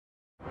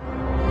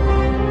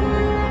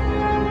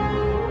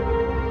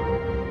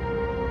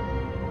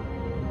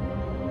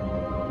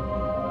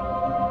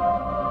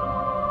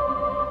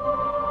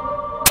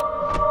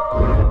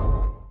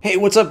Hey,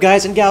 what's up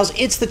guys and gals,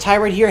 it's the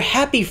Tyrant here.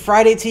 Happy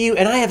Friday to you,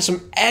 and I have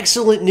some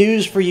excellent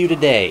news for you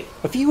today.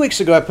 A few weeks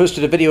ago I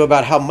posted a video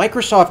about how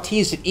Microsoft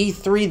teased at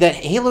E3 that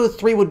Halo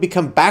 3 would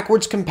become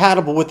backwards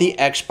compatible with the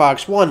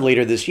Xbox One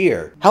later this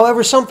year.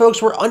 However, some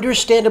folks were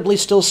understandably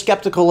still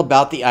skeptical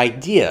about the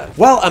idea.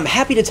 Well, I'm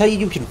happy to tell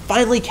you can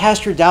finally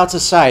cast your doubts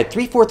aside.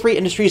 343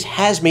 Industries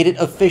has made it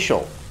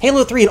official.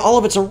 Halo 3 in all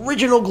of its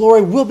original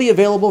glory will be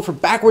available for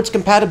backwards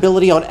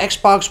compatibility on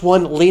Xbox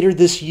One later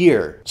this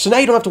year. So now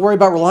you don't have to worry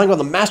about relying on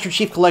the Master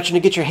Chief Collection to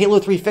get your Halo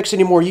 3 fix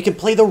anymore. You can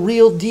play the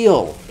real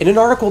deal. In an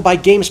article by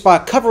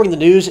GameSpot covering the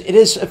news, it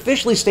is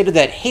officially stated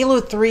that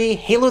Halo 3,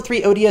 Halo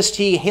 3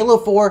 ODST, Halo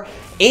 4,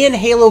 and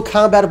Halo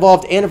Combat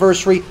Evolved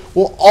Anniversary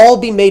will all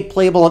be made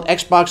playable on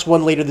Xbox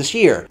One later this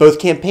year. Both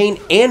campaign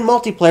and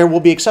multiplayer will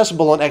be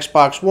accessible on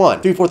Xbox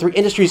One. 343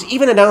 Industries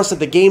even announced that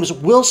the games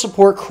will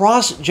support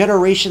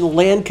cross-generation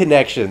LAN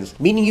connections,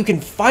 meaning you can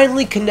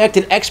finally connect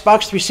an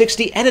Xbox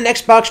 360 and an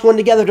Xbox One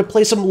together to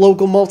play some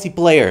local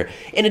multiplayer.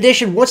 In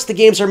addition, once the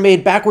games are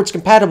made backwards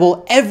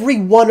compatible, every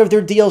one of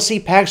their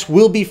DLC packs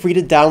will be free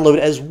to download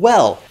as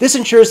well. This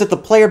ensures that the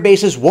player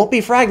bases won't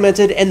be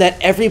fragmented and that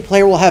every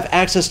player will have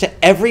access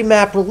to every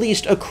map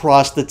released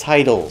across the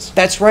titles.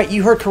 That's right,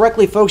 you heard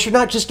correctly folks, you're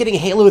not just getting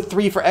Halo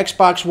 3 for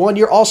Xbox One,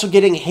 you're also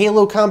getting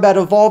Halo Combat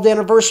Evolved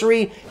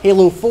Anniversary,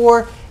 Halo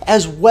 4,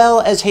 as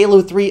well as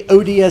Halo 3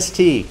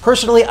 ODST.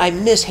 Personally, I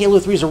miss Halo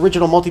 3's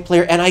original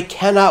multiplayer and I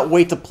cannot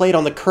wait to play it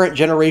on the current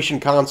generation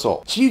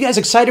console. So you guys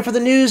excited for the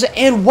news?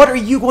 And what are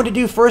you going to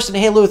do first in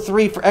Halo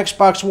 3 for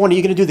Xbox One? Are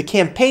you going to do the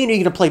campaign? Are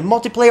you going to play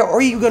multiplayer? Or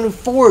are you going to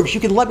Forge? You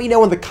can let me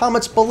know in the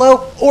comments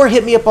below or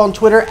hit me up on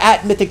Twitter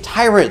at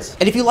MythicTyrant.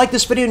 And if you like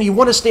this video and you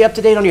want to stay up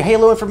to date on your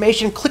Halo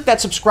information, click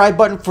that subscribe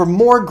button for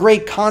more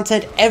great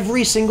content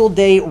every single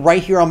day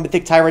right here on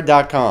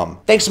MythicTyrant.com.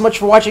 Thanks so much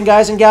for watching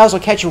guys and gals. I'll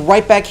catch you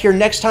right back here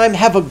next time.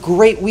 Have a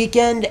great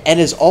weekend, and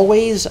as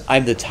always,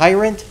 I'm the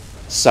Tyrant,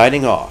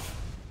 signing off.